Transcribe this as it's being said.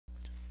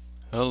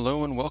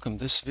Hello and welcome.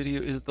 This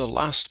video is the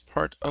last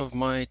part of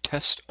my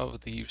test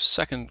of the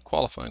second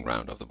qualifying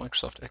round of the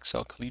Microsoft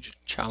Excel Collegiate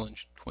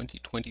Challenge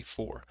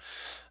 2024.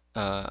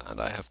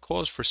 And I have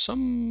cause for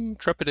some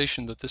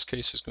trepidation that this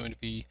case is going to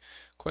be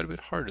quite a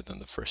bit harder than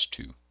the first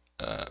two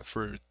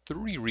for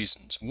three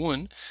reasons.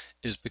 One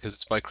is because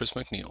it's by Chris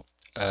McNeil.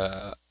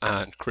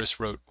 And Chris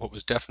wrote what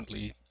was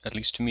definitely, at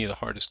least to me, the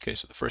hardest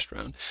case of the first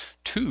round.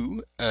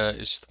 Two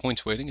is just the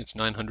points weighting. It's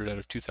 900 out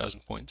of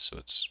 2,000 points, so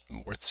it's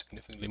worth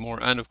significantly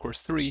more. And of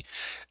course, three,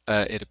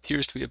 it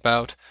appears to be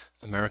about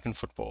American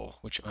football,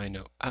 which I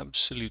know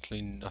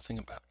absolutely nothing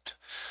about.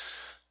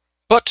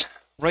 But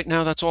right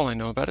now, that's all I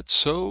know about it.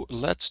 So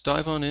let's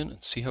dive on in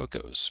and see how it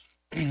goes.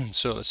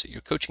 So let's see, you're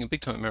coaching a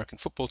big-time American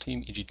football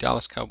team, e.g.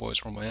 Dallas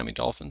Cowboys or Miami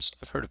Dolphins.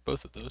 I've heard of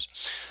both of those.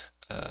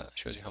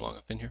 Shows you how long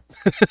I've been here.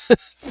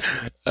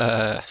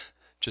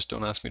 Just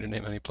don't ask me to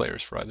name any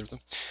players for either of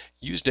them.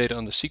 Use data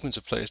on the sequence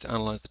of plays to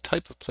analyze the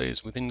type of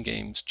plays within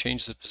games,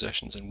 changes of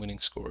possessions, and winning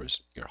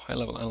scores. Your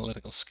high-level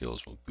analytical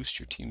skills will boost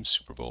your team's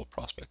Super Bowl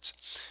prospects.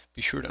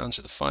 Be sure to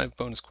answer the 5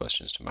 bonus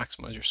questions to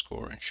maximize your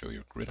score and show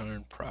your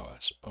gridiron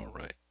prowess. All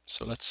right,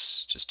 so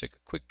let's just take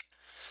a quick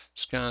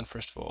scan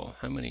first of all.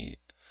 How many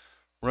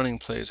running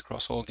plays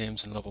across all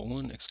games in level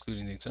 1,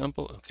 excluding the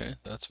example? Okay,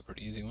 that's a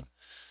pretty easy one.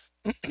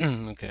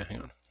 Okay, hang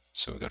on.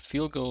 So we got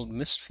field goal,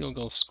 missed field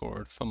goal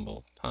scored,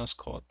 fumble, pass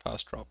caught,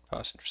 pass dropped,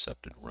 pass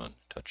intercepted, run,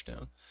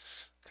 touchdown.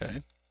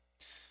 Okay.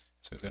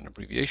 So we've got an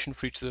abbreviation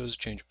for each of those,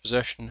 change of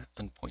possession,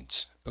 and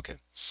points. Okay.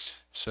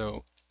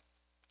 So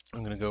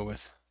I'm going to go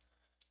with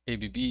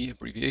ABB,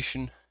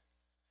 abbreviation,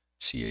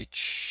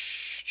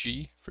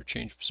 CHG for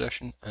change of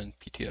possession, and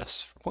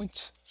PTS for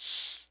points.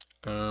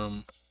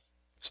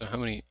 So how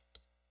many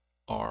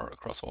are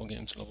across all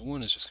games in level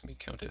 1 is just going to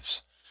be count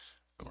ifs.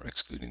 And we're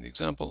excluding the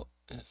example,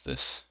 is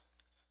this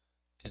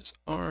is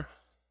R.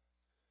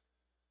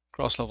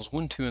 Across levels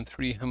 1, 2, and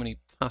 3, how many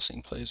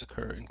passing plays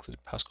occur?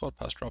 Include pass caught,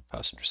 pass dropped,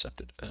 pass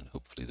intercepted, and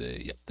hopefully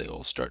they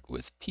all start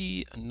with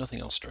P, and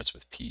nothing else starts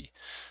with P.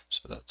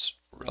 So that's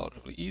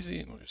relatively easy,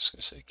 and we're just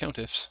going to say count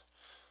ifs.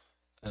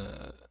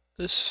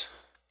 This is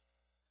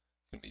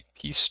going to be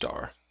P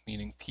star,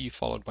 meaning P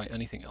followed by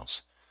anything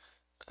else.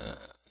 And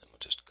we'll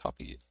just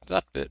copy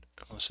that bit,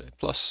 and we'll say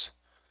plus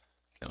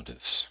count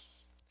ifs.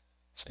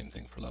 Same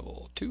thing for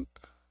level 2.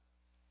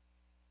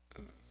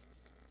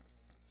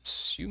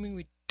 Assuming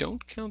we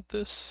don't count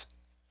this,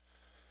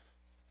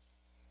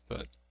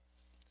 but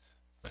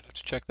might have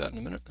to check that in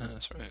a minute.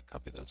 Sorry, I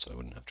copied that so I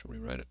wouldn't have to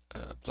rewrite it.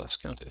 Plus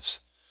count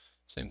ifs.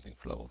 Same thing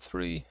for level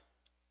 3.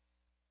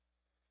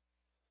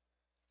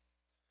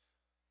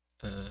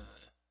 Okay.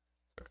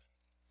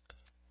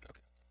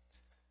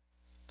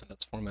 And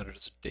that's formatted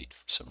as a date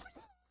for some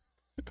reason.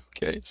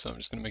 Okay, so I'm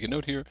just going to make a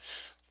note here.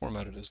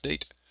 Formatted as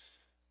date.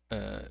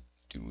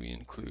 Do we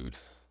include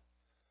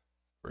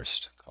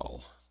first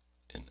call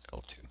in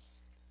L2?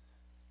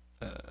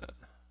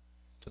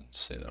 Doesn't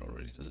say that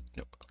already, does it?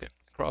 No. Okay.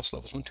 Across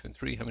levels 1, 2, and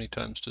 3, how many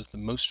times does the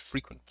most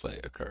frequent play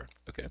occur?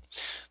 Okay.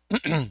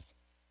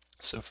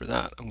 So for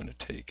that, I'm going to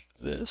take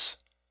this,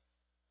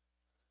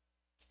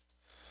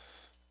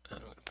 and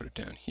I'm going to put it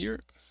down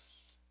here.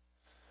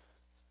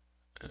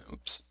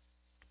 Oops.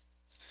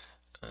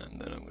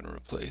 And then I'm going to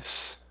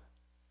replace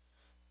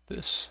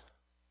this.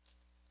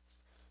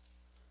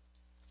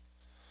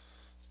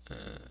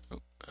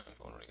 Oh,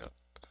 I've already got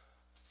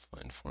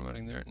fine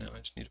formatting there. Now I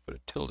just need to put a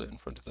tilde in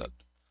front of that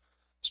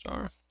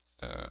star.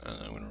 And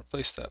then I'm going to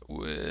replace that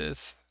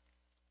with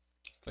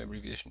my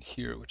abbreviation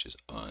here, which is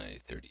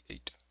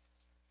I38.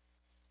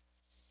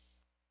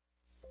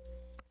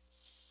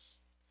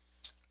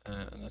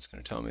 And that's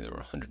going to tell me there were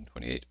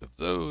 128 of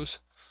those.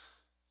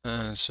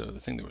 And so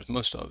the thing there was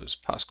most of is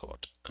pass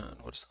caught. And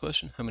what's the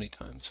question? How many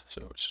times?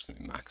 So it's just going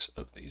to be max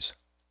of these.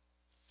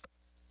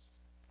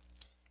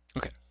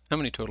 Okay. How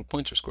many total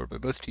points are scored by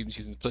both teams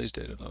using the plays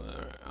data?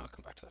 I'll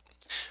come back to that.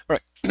 All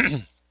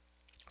right.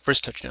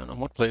 First touchdown. On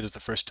what play does the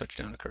first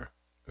touchdown occur?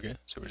 Okay,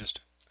 so we're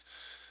just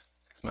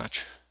next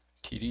match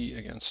TD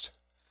against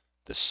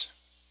this.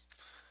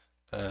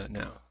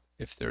 Now,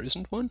 if there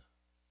isn't one,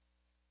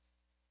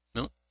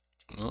 no,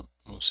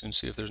 we'll soon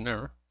see if there's an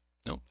error.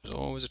 No, there's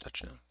always a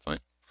touchdown.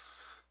 Fine.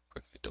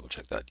 Quickly double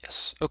check that.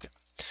 Yes. Okay.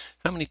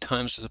 How many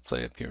times does a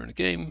play appear in a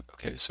game?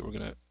 Okay, so we're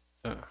gonna.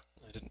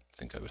 I didn't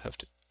think I would have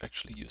to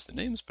actually use the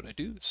names, but I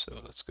do. So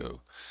let's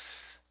go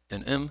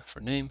NM for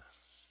name.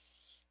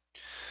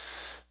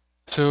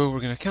 So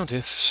we're going to count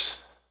ifs.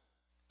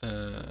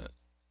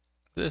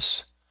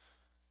 This,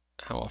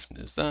 how often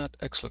is that?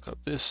 X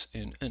lookup this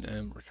in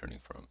NM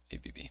returning from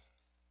ABB.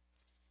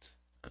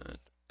 And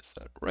is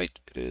that right?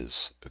 It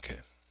is. Okay.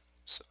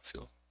 So I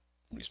feel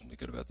reasonably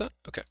good about that.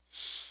 Okay.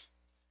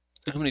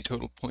 How many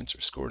total points are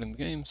scored in the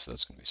game? So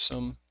that's going to be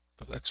sum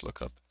of X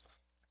lookup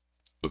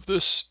of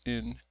this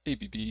in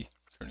ABB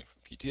returning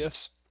from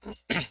PTS.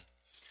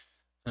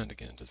 And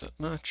again, does that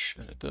match?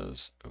 And it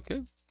does.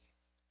 Okay.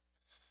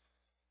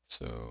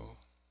 So,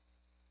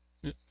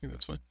 yeah, I think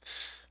that's fine.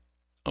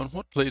 On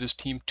what play does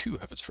Team 2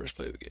 have its first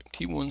play of the game?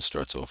 Team 1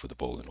 starts off with the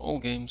ball in all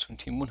games. When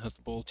Team 1 has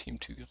the ball, Team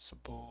 2 gets the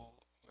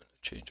ball when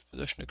a change of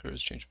possession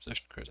occurs. Change of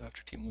possession occurs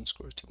after team 1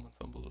 scores, team 1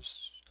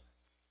 fumbles.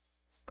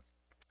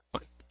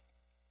 Fine.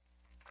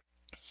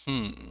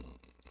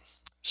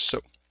 So,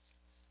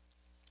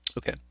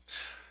 okay.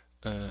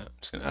 I'm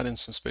just going to add in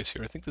some space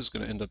here. I think this is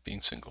going to end up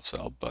being single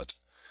cell, but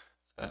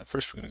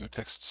first we're going to go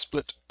text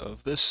split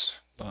of this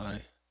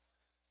by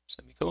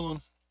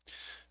semicolon.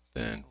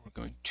 Then we're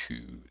going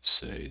to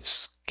say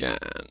scan.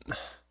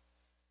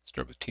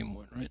 Start with team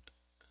 1, right?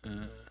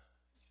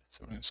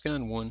 So we're going to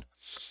scan 1.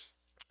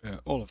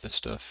 All of this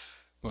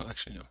stuff. Well,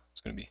 actually, no.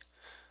 It's going to be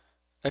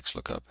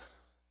XLOOKUP.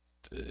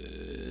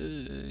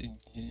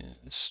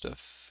 This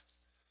stuff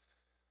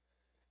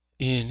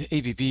in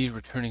ABB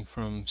returning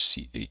from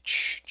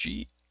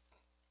CHG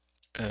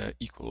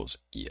equals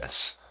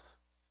yes.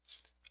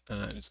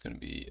 And it's going to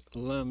be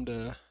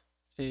lambda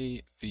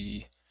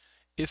AV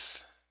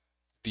if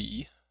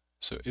V.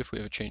 So if we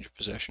have a change of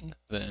possession,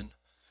 then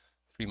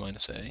 3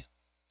 minus A.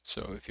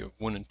 So if you have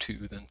 1 and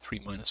 2, then 3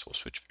 minus will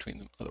switch between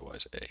them,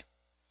 otherwise A.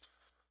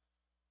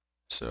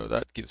 So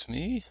that gives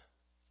me,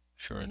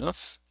 sure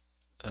enough,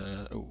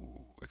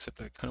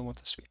 except I kind of want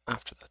this to be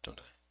after that,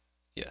 don't I?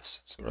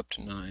 Yes, so we're up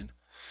to 9.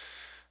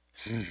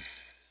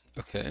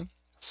 Okay,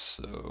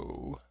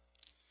 so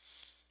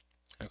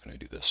how can I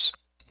do this?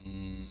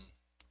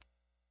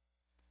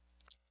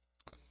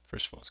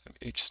 First of all, it's going to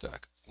be H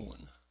stack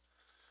 1.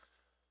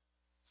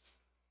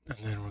 And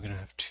then we're going to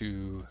have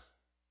to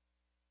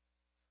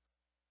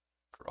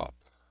drop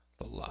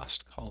the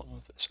last column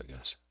of this, I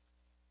guess.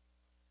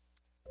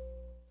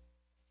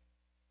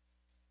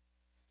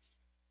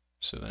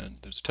 So then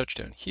there's a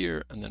touchdown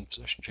here, and then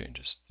possession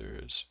changes.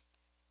 There's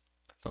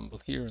a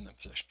fumble here, and then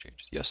possession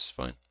changes. Yes,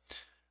 fine.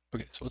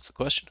 Okay, so what's the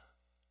question?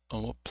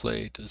 On what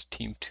play does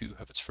team 2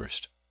 have its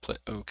first play?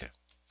 Okay,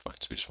 fine.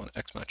 So we just want to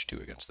X match 2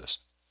 against this.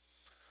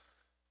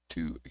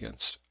 2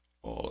 against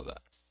all of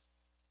that.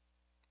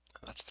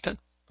 And that's the 10.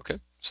 Okay,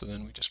 so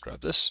then we just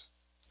grab this.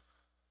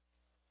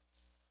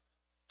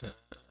 Boom.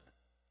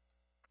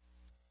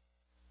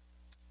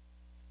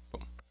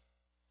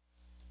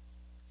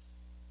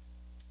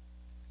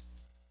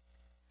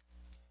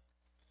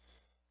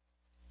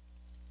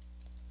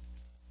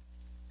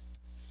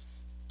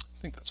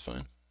 I think that's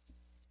fine.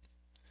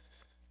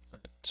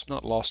 It's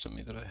not lost on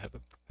me that I have a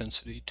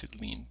propensity to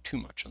lean too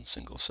much on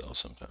single cell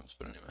sometimes,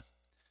 but anyway.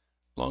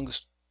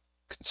 Longest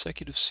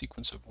consecutive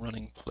sequence of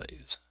running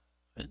plays.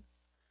 Right?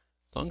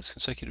 Longest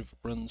consecutive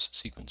runs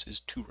sequence is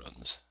 2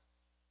 runs.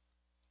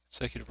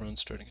 Consecutive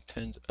runs starting at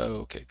 10. Oh,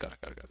 okay, got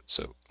it.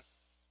 So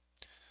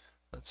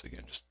let's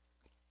again just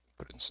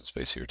put in some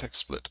space here.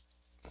 Text split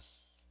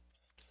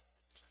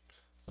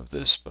of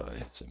this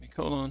by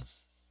semicolon.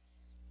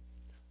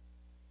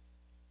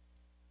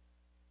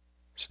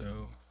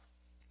 So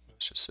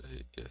let's just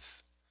say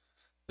if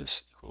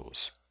this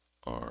equals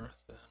R,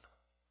 then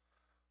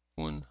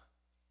 1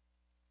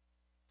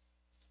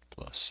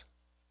 plus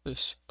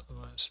this,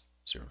 otherwise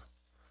 0.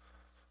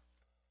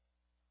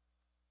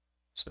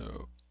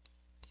 So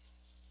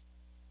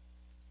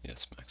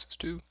yes, max is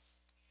 2.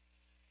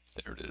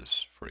 There it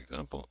is, for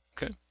example.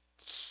 Okay.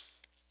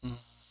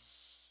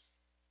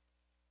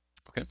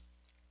 Okay.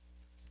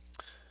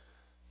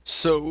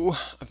 So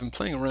I've been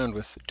playing around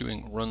with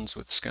doing runs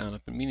with scan.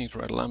 I've been meaning to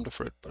write a lambda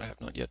for it, but I have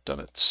not yet done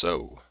it.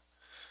 So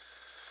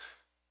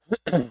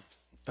we're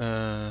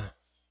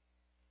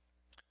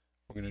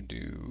going to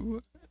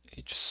do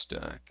H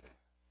stack.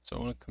 So I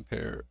want to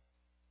compare,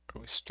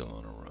 are we still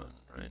on a run,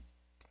 right?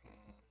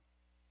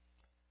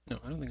 No,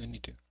 I don't think I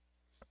need to.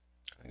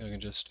 I think I can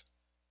just,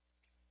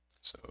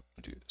 so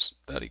do this.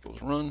 That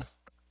equals run.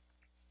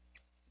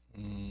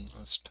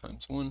 That's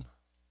times 1.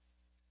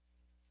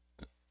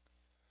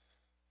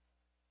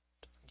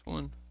 Times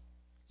 1.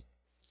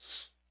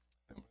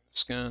 Then we're going to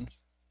scan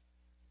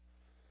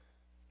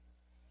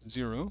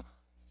 0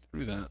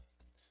 through that.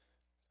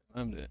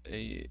 Lambda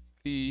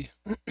AV.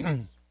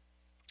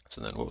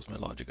 So then what was my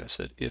logic? I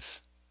said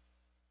if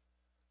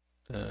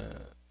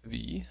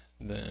V,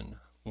 then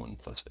 1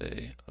 plus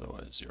A,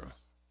 otherwise 0.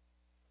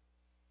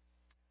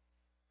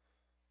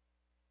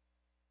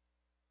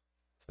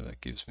 So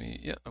that gives me,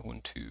 yeah, a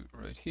 1, 2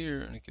 right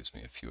here, and it gives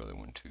me a few other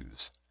 1,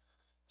 2s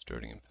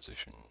starting in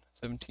position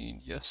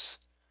 17, yes.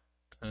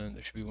 And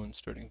there should be one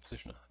starting in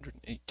position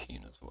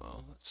 118 as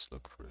well. Let's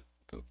look for it.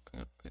 Oh,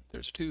 wait,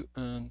 there's a 2,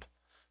 and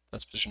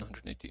that's position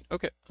 118.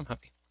 Okay, I'm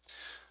happy.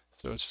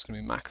 So it's just going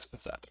to be max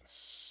of that.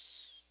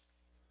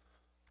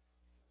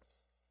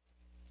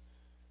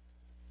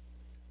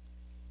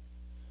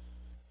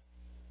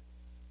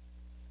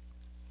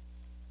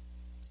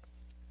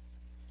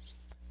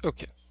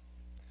 Okay.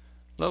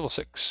 Level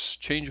 6,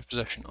 change of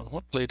possession. On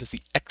what play does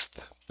the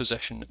xth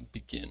possession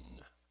begin?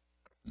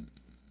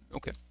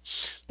 Okay.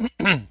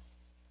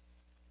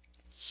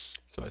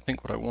 So I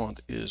think what I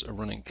want is a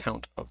running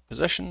count of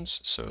possessions.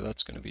 So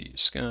that's going to be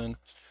scan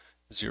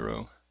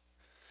 0.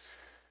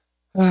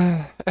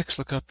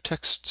 XLOOKUP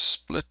text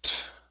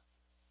split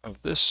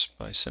of this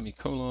by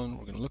semicolon.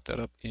 We're going to look that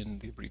up in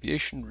the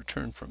abbreviation.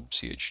 Return from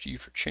CHG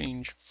for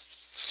change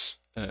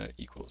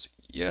equals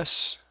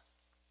yes.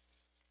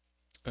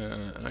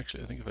 And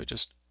actually, I think if I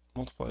just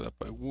multiply that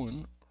by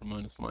 1, or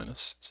minus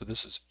minus. So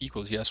this is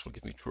equals yes will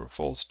give me true or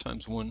false,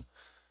 times 1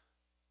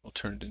 will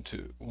turn it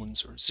into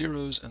 1s or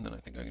 0s, and then I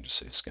think I can just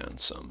say scan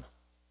sum.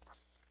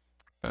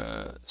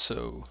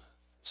 So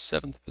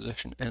 7th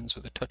possession ends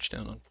with a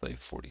touchdown on play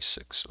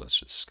 46. So let's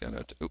just scan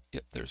out. Oh,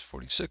 yep, there's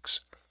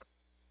 46.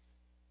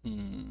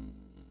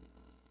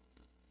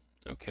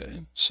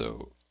 Okay,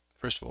 so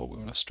first of all, we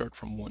want to start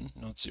from 1,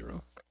 not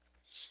 0.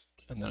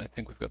 And then I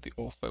think we've got the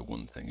off by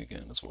 1 thing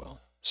again as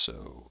well.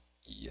 So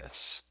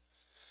yes.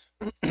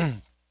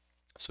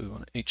 So we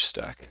want to H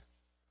stack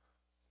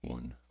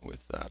 1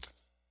 with that.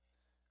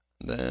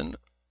 And then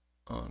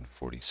on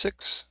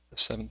 46, the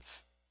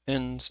 7th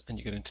ends, and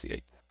you get into the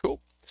 8th.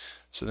 Cool.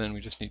 So then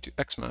we just need to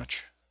X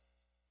match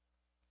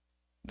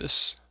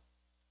this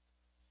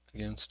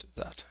against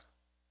that.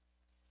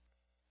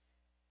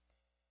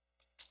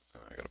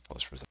 I gotta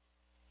pause for a second.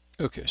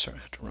 Okay, sorry,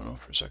 I had to run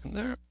off for a second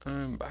there.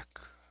 I'm back.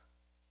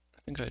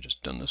 I think I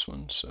just done this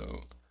one,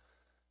 so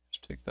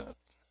just take that.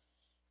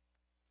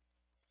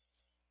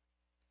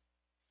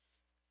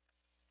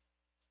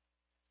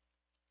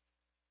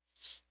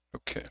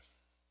 Okay.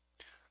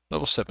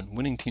 Level 7,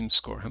 winning team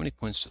score. How many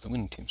points does the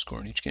winning team score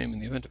in each game? In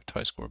the event of a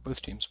tie score,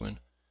 both teams win.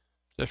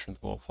 Possession of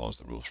the ball follows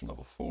the rules from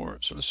level 4.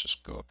 So let's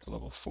just go up to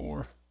level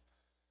 4.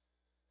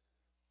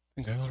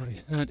 I think I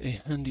already had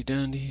a handy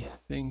dandy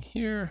thing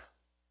here.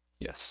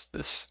 Yes,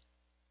 this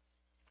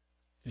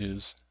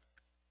is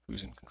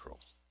who's in control.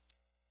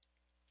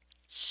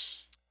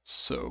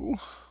 So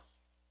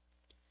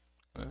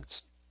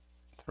let's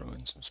throw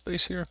in some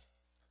space here.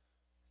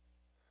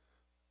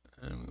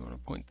 And we want to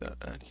point that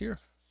at here.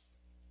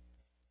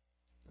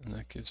 And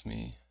that gives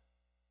me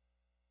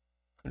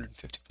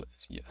 150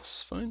 plays.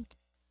 Yes, fine.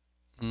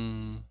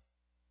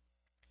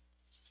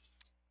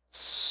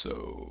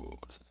 So,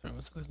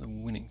 what's the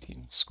winning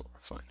team score?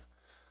 Fine.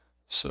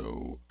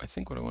 So, I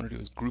think what I want to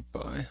do is group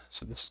by.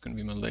 So this is going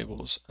to be my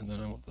labels, and then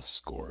I want the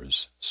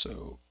scores.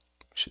 So,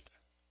 we should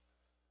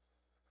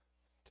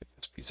take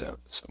this piece out.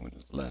 So I'm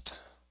going to let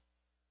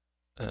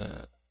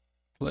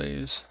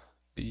plays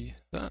be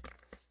that.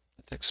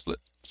 Text split.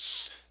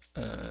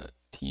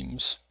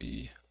 Teams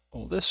be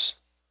all this.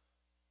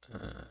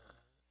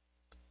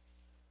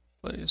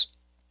 Plays.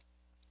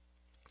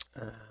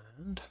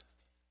 And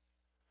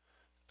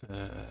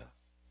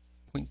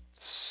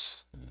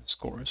points,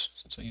 scores,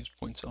 since I used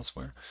points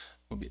elsewhere,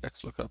 will be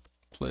XLOOKUP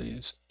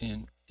plays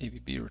in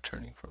ABB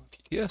returning from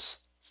PTS.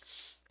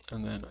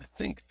 And then I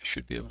think I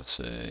should be able to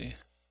say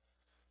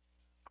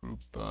group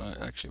by,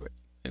 actually wait,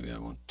 maybe I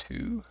want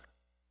to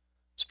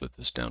split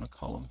this down a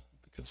column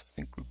because I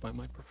think group by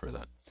might prefer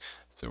that.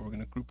 So we're going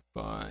to group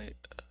by,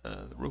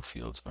 the row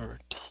fields are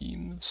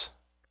teams,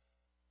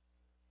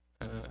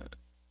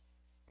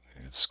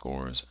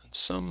 scores, and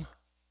sum.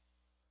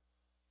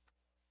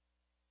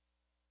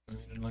 You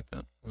didn't like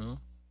that?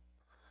 Well,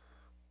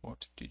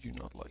 what did you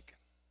not like?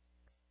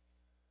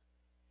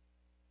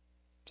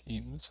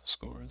 Teams,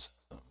 scores,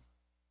 sum,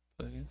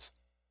 plays,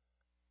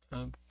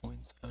 add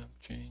points, add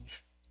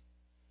change.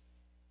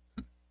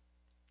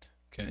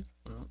 Okay,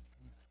 well,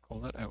 call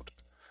that out.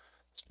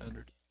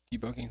 Standard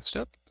debugging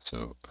step.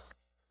 So,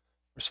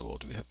 first of all,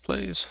 do we have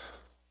plays?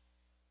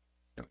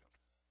 No,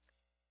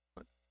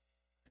 we don't.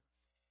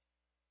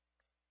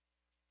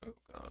 What? Oh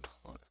God,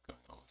 what is going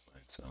on with my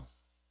Excel?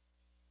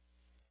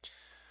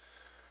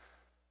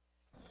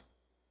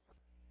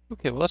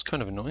 Okay, well that's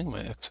kind of annoying.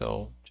 My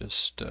Excel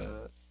just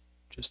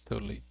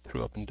totally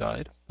threw up and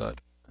died.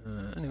 But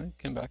anyway,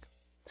 came back.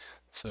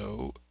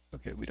 So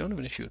okay, we don't have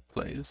an issue with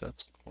plays.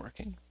 That's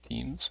working.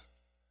 Teams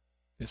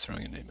is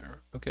throwing a name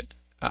error. Okay.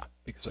 Ah,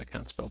 because I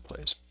can't spell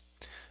plays.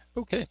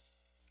 Okay.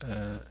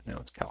 Now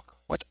it's calc.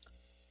 What?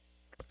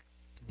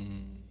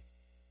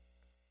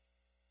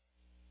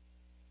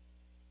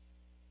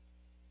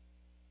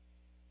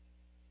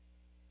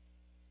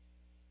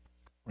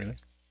 Really?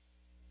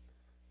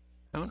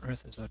 How on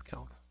earth is that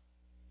calc?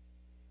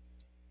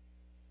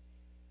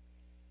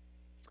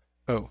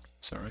 Oh,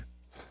 sorry.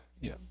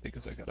 Yeah,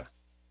 because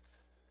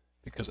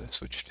I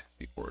switched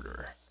the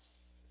order.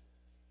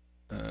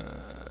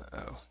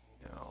 Oh,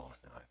 no,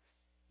 I've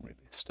really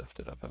stuffed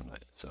it up, haven't I?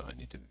 So I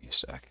need to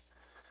V-stack.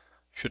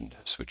 Shouldn't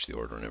have switched the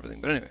order and everything,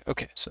 but anyway,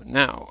 okay, so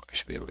now I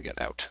should be able to get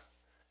out.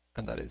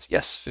 And that is,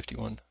 yes,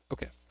 51.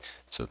 Okay,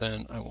 so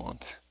then I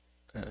want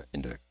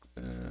index,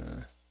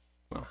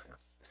 well, yeah.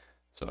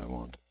 So I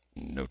want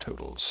no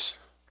totals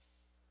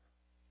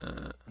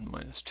and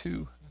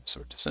 -2,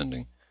 sort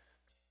descending.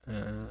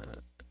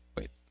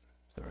 Wait,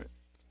 sorry,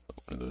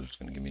 one of those is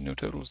going to give me no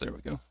totals. There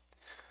we go.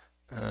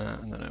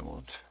 And then I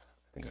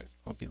think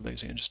I'll be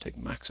lazy and just take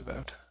max of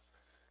out,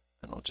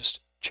 and I'll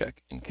just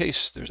check in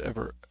case there's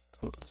ever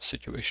a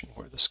situation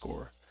where the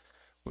score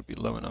would be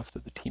low enough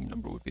that the team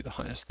number would be the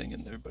highest thing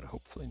in there, but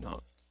hopefully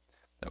not.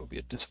 That would be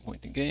a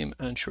disappointing game,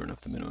 and sure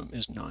enough, the minimum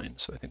is 9,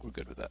 so I think we're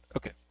good with that.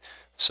 Okay,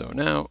 so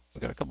now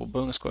we've got a couple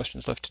bonus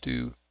questions left to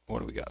do. What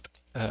do we got?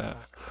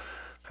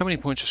 How many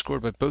points are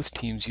scored by both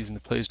teams using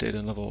the plays data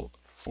in level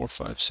 4,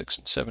 5, 6,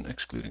 and 7,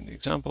 excluding the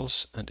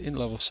examples? And in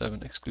level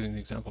 7, excluding the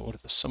example, what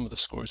is the sum of the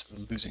scores of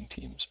the losing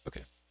teams?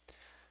 Okay,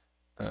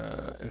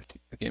 if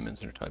a game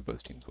ends in a tie,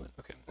 both teams win.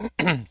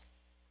 Okay.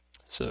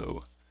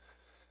 So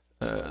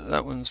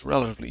that one's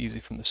relatively easy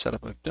from the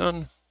setup I've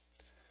done.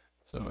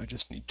 So I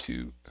just need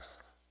to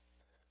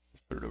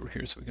put it over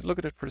here so we can look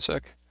at it for a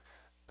sec.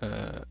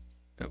 Oh,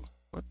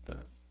 what the?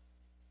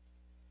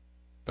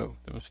 Oh,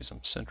 there must be some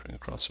centering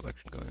across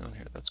selection going on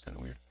here. That's kind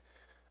of weird.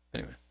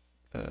 Anyway,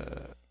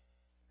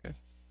 okay,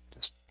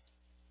 just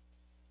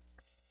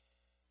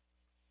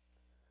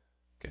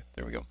okay.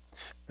 There we go.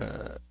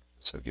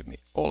 So give me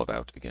all of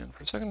out again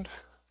for a second.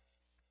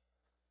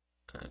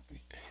 And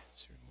we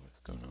see what's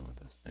going on with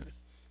this. Anyway,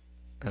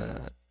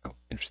 oh,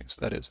 interesting.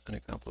 So that is an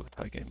example of a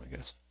tie game, I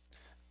guess.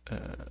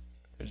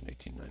 There's an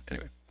 18-9.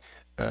 Anyway,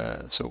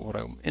 so what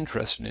I'm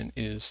interested in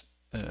is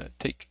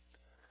take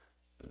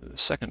the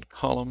second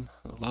column,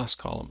 the last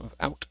column of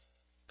out,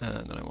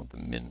 and then I want the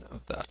min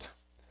of that.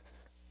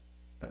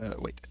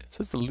 Wait, it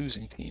says the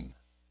losing team.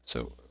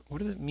 So what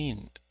does it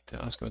mean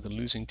to ask about the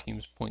losing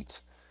team's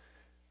points?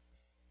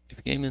 If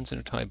a game ends in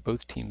a tie,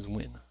 both teams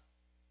win.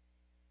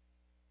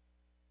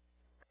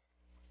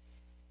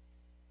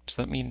 Does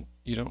that mean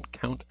you don't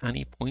count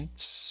any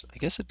points? I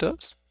guess it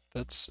does.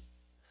 That's a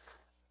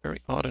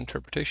very odd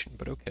interpretation,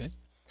 but okay.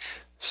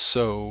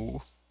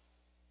 So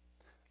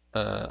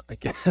I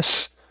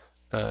guess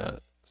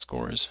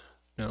scores,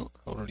 no,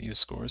 I already used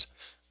scores,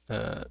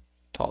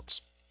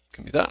 tots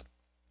can be that.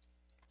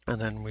 And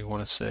then we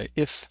want to say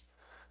if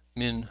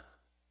min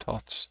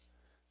tots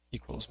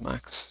equals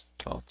max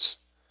tots,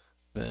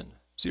 then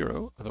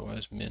 0,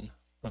 otherwise min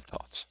of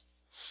tots.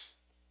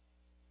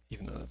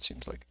 Even though that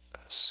seems like a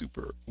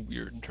super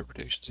weird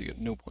interpretation, so you get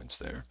no points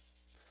there.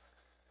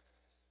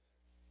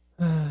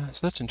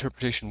 So that's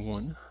interpretation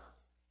 1.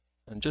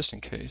 And just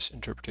in case,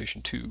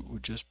 interpretation 2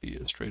 would just be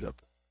a straight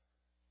up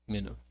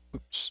min of,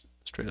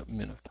 straight up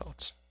min of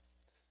tots,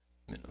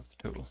 min of the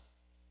total.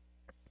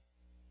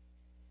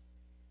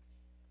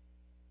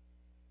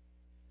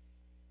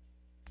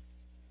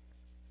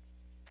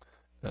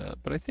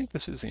 But I think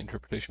this is the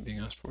interpretation being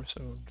asked for,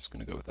 so I'm just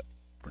going to go with that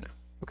for now.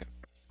 Okay.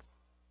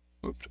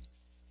 Oops.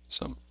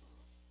 Sum.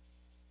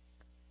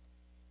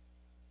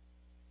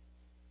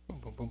 Boom,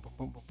 boom, boom, boom,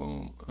 boom, boom,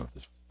 boom. Oh,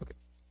 this. Okay.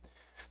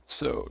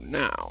 So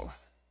now,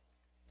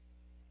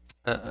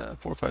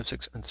 4, 5,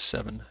 6, and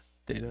 7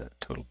 data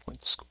total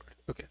points scored.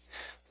 Okay.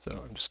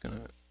 So I'm just going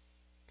to,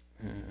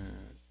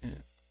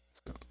 let's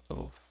go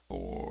level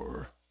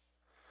 4.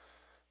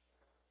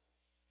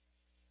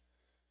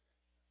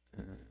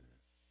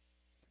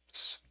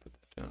 Let's put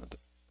that down at the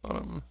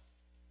bottom.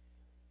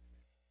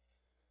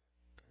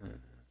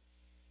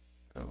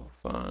 Level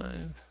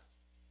 5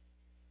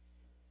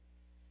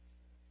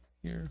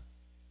 here.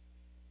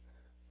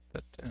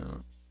 Put that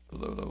down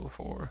below level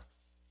 4.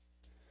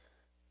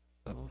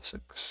 Level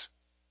 6.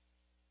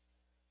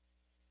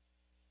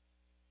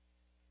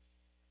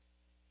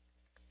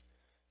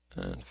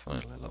 And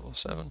finally level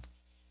 7.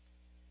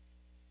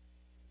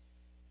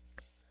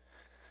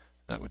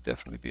 That would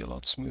definitely be a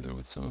lot smoother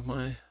with some of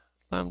my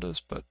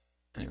lambdas, but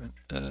anyway,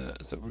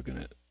 so we're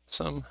going to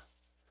sum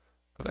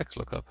of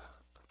XLOOKUP of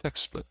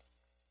text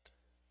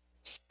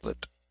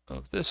split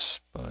of this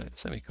by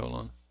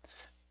semicolon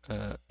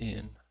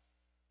in,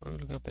 we're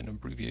looking up an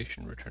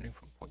abbreviation returning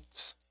from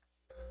points.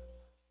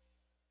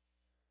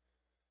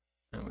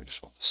 And we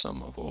just want the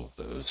sum of all of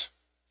those.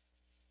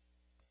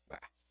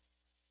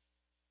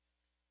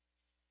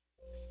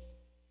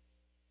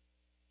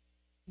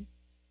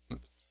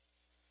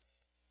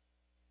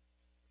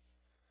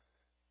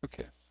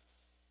 Okay.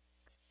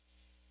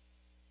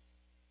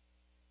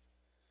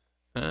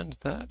 And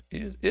that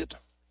is it.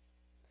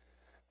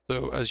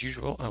 So as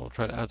usual, I will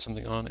try to add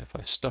something on if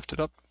I stuffed it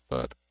up,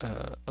 but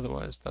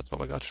otherwise that's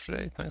all I got for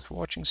today. Thanks for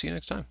watching. See you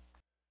next time.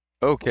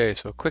 Okay,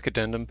 so a quick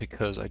addendum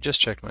because I just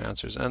checked my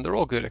answers and they're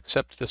all good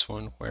except this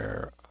one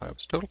where I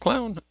was a total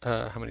clown.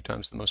 How many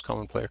times did the most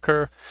common play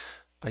occur?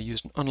 I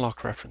used an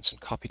unlocked reference and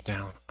copied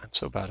down. I'm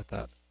so bad at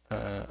that.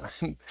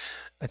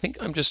 I think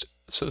I'm just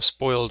so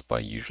spoiled by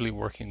usually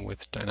working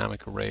with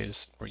dynamic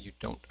arrays where you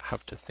don't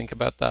have to think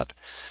about that,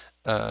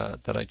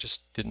 that I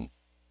just didn't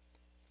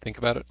think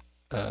about it.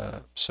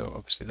 So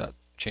obviously that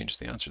changes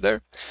the answer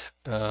there.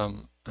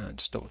 And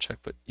just double check,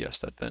 but yes,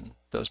 that then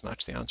does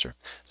match the answer.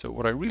 So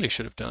what I really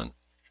should have done,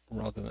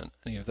 rather than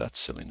any of that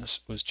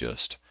silliness, was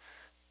just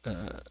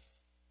point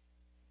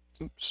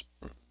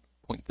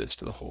this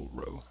to the whole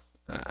row.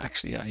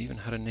 Actually, I even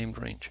had a named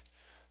range.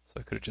 So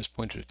I could have just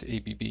pointed it to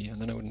ABB,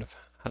 and then I wouldn't have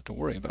had to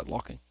worry about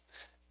locking.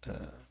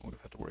 Would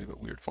have had to worry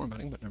about weird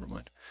formatting, but never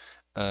mind.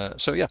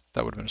 So yeah,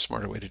 that would have been a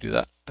smarter way to do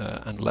that,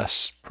 and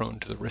less prone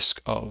to the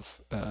risk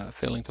of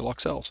failing to lock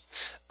cells.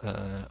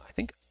 I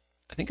think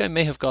I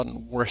may have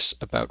gotten worse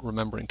about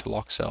remembering to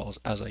lock cells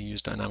as I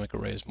use dynamic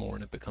arrays more,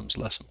 and it becomes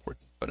less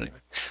important. But anyway,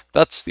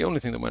 that's the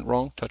only thing that went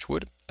wrong, touch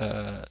wood,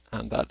 and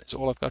that is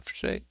all I've got for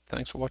today.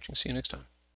 Thanks for watching. See you next time.